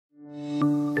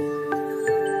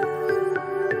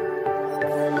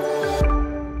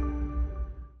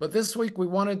But this week we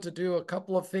wanted to do a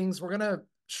couple of things. We're going to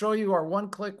show you our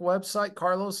one-click website.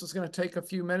 Carlos is going to take a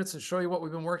few minutes to show you what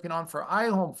we've been working on for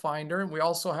iHomefinder. And we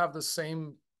also have the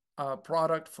same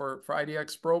product for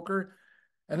IDX Broker.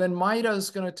 And then Maida is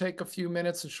going to take a few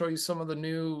minutes and show you some of the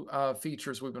new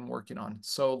features we've been working on.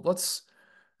 So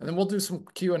and then we'll do some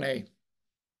Q&A.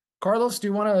 Carlos, do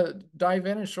you want to dive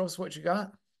in and show us what you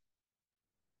got?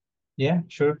 Yeah,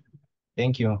 sure.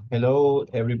 Thank you. Hello,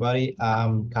 everybody.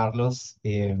 I'm Carlos.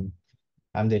 I'm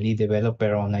the lead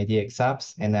developer on IDX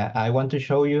Apps, and I want to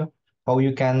show you how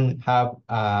you can have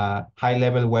a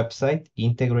high-level website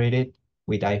integrated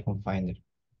with iHomefinder.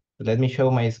 So let me show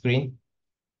my screen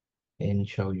and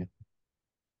show you.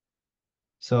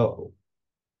 So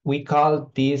we call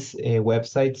these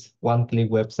websites one-click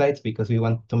websites because we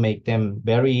want to make them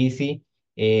very easy.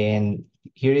 And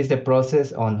here is the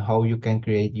process on how you can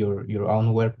create your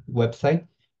own website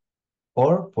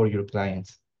or for your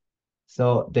clients.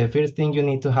 So the first thing you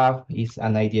need to have is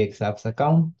an IDX Apps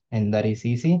account, and that is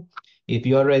easy. If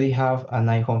you already have an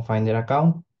iHomefinder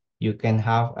account, you can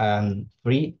have a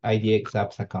free IDX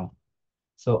Apps account.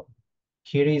 So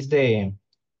here is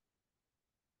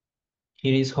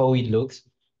how it looks.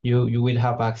 You will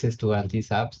have access to all these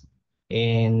apps,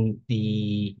 and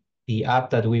the app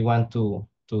that we want to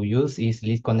use is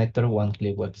Lead Connector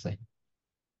one-click website.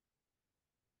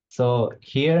 So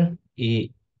here, if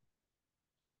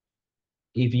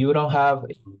you don't have,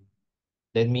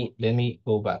 let me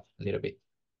go back a little bit.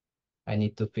 I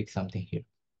need to fix something here.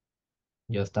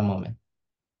 Just a moment.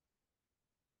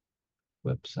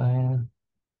 Website.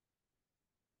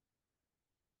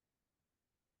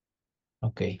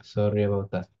 Okay, sorry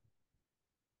about that.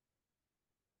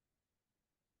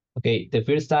 Okay, the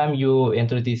first time you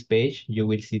enter this page, you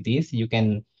will see this. You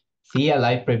can see a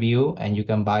live preview and you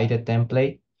can buy the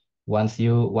template. Once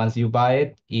you buy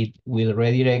it, it will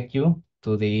redirect you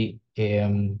to the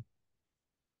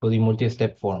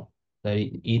multi-step form. That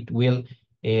it will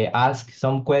ask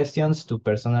some questions to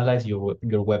personalize your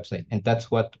website, and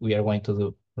that's what we are going to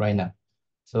do right now.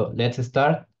 So let's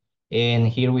start. And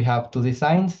here we have two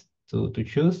designs to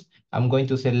choose. I'm going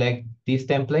to select this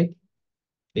template,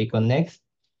 click on next.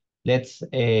 Let's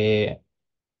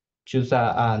choose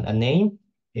a name.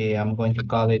 I'm going to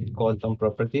call it Colton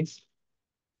Properties.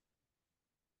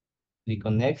 Click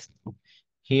on next.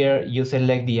 Here you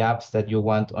select the apps that you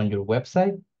want on your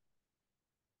website.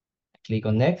 Click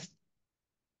on next.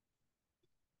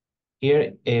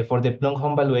 Here for the Plum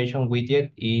Home Valuation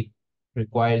widget, it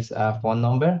requires a phone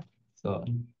number. So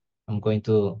I'm going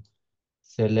to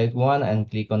select one and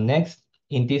click on next.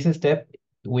 In this step,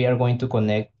 we are going to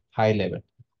connect HighLevel.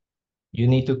 You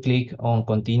need to click on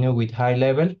continue with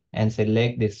HighLevel and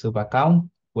select the sub-account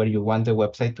where you want the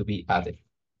website to be added.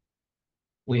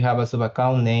 We have a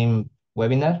sub-account named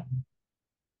webinar.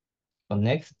 On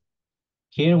next.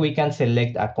 Here we can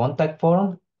select a contact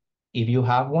form if you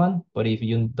have one, but if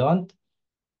you don't,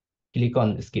 click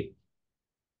on skip.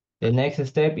 The next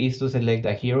step is to select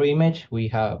a hero image. We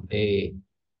have a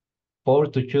 4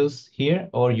 to choose here,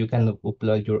 or you can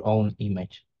upload your own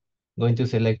image. I'm going to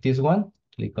select this one,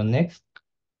 click on next.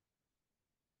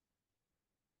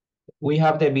 We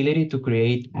have the ability to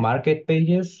create market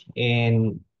pages,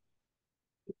 and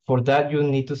for that you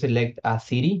need to select a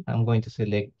city. I'm going to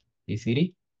select the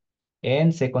city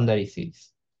and secondary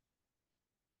cities.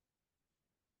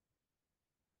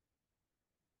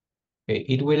 Okay,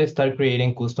 it will start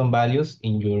creating custom values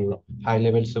in your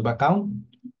HighLevel sub account.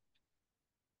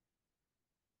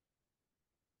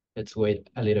 Let's wait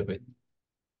a little bit.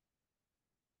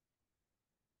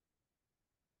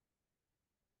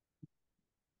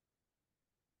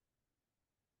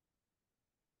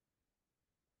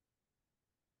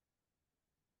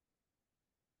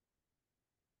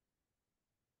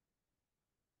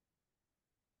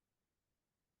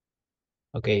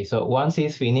 Okay, so once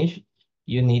it's finished,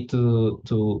 you need to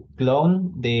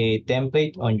clone the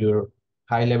template on your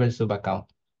HighLevel sub account.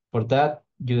 For that,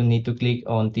 you need to click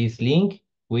on this link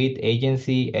with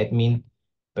agency admin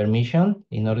permission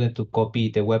in order to copy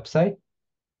the website.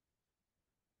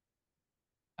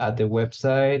 At the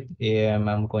website,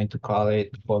 I'm going to call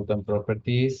it Fulton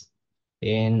Properties,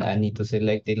 and I need to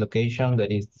select the location that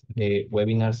is the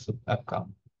webinar sub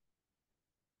account.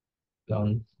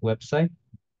 Clone website.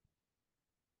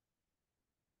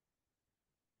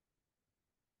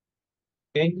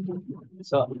 Okay,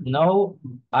 so now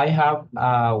I have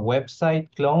a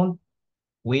website clone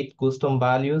with custom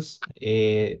values.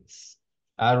 It's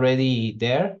already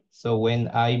there. So when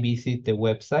I visit the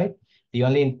website, the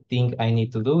only thing I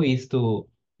need to do is to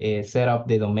set up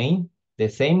the domain, the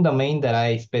same domain that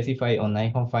I specify on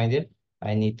iHomefinder.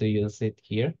 I need to use it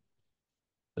here.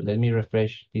 So let me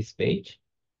refresh this page.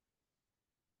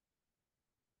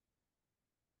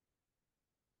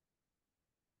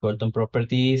 Colton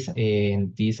properties,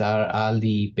 and these are all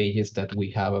the pages that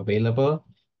we have available.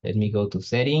 Let me go to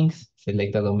settings,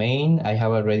 select a domain. I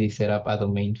have already set up a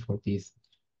domain for this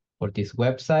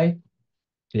website.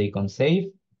 Click on save.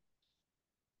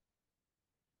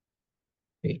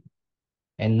 Okay.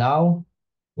 And now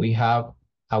we have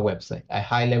a website, a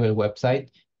high-level website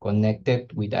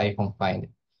connected with iHomefinder.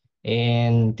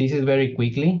 And this is very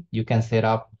quickly. You can set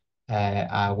up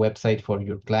a website for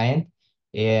your client.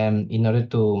 And in order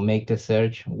to make the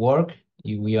search work,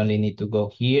 we only need to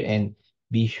go here and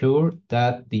be sure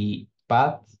that the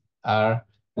paths are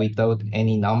without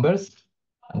any numbers.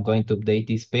 I'm going to update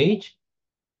this page.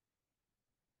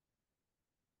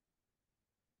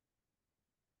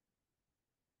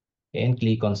 And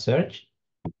click on search.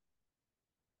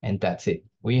 And that's it.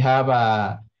 We have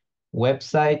a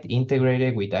website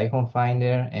integrated with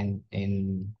iHomefinder and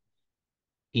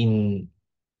in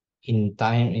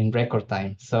record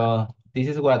time. So this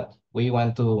is what we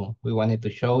wanted to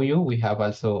show you. We have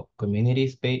also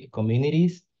communities. We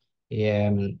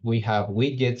have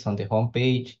widgets on the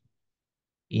homepage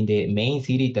in the main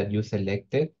city that you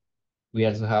selected. We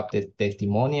also have the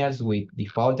testimonials with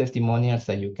default testimonials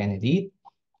that you can edit.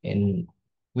 And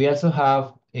we also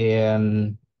have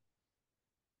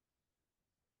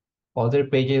other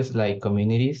pages like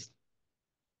communities.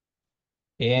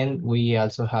 And we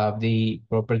also have the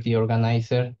property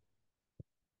organizer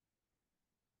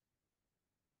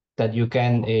that you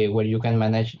can where you can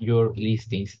manage your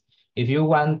listings. If you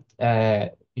want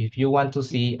to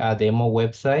see a demo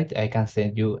website, I can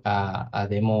send you a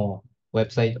demo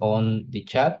website on the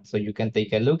chat so you can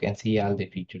take a look and see all the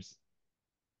features.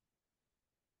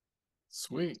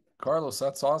 Sweet. Carlos,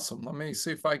 that's awesome. Let me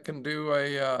see if I can do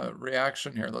a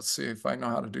reaction here. Let's see if I know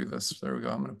how to do this. There we go.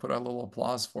 I'm going to put a little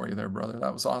applause for you there, brother.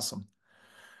 That was awesome.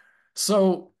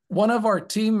 So one of our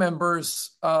team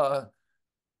members,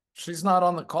 she's not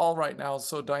on the call right now,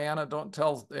 so Diana, don't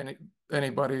tell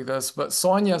anybody this, but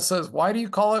Sonia says, why do you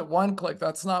call it one click?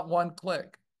 That's not one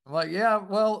click. I'm like, yeah,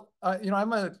 well,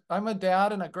 I'm a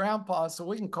dad and a grandpa, so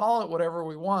we can call it whatever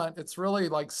we want. It's really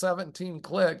like 17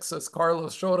 clicks, as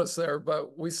Carlos showed us there,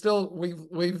 but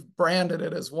we've branded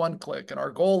it as one click, and our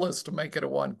goal is to make it a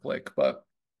one click. But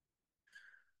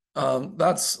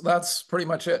that's pretty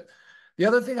much it. The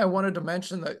other thing I wanted to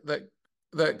mention that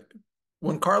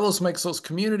when Carlos makes those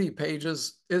community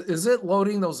pages, is it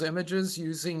loading those images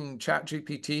using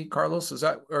ChatGPT, Carlos? Is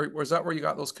that or was that where you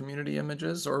got those community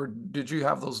images, or did you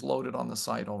have those loaded on the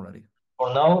site already?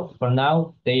 For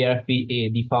now, they are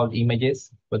default images,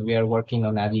 but we are working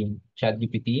on adding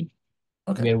ChatGPT. We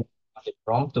Okay. are working on the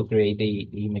prompt to create the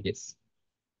images.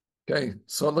 Okay.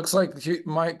 So it looks like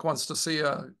Mike wants to see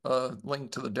a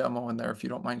link to the demo in there if you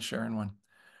don't mind sharing one.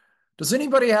 Does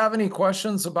anybody have any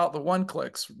questions about the one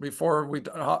clicks before we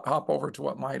hop over to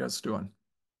what Maida's doing?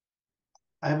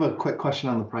 I have a quick question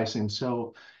on the pricing.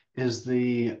 So is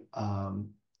do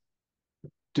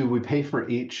we pay for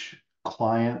each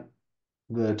client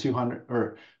the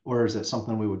 200 or is it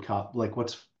something we would like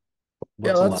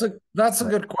Yeah, what's allowed? that's a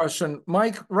good question,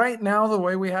 Mike. Right now, the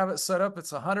way we have it set up,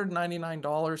 it's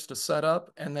 $199 to set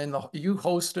up, and then you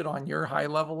host it on your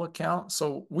HighLevel account.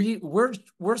 So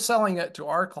we're selling it to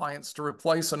our clients to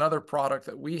replace another product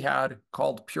that we had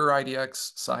called Pure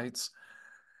IDX Sites,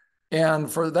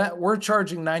 and for that, we're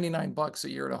charging 99 bucks a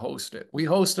year to host it. We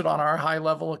host it on our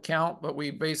HighLevel account, but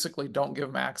we basically don't give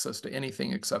them access to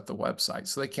anything except the website,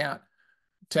 so they can't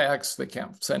text, they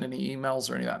can't send any emails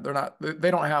or any of that.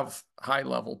 They don't have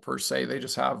HighLevel per se. They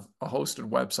just have a hosted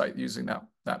website using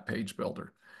that page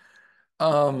builder.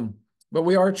 But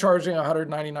we are charging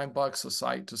 199 bucks a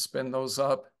site to spin those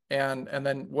up. And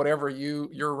then whatever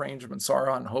your arrangements are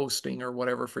on hosting or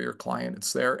whatever for your client,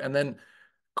 it's there. And then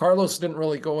Carlos didn't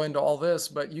really go into all this,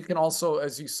 but you can also,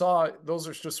 as you saw, those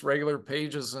are just regular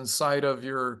pages inside of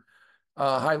your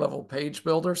HighLevel page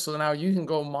builder. So now you can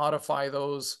go modify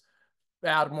those,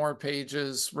 add more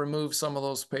pages, remove some of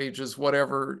those pages,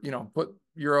 whatever, put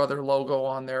your other logo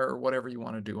on there or whatever you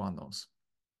want to do on those.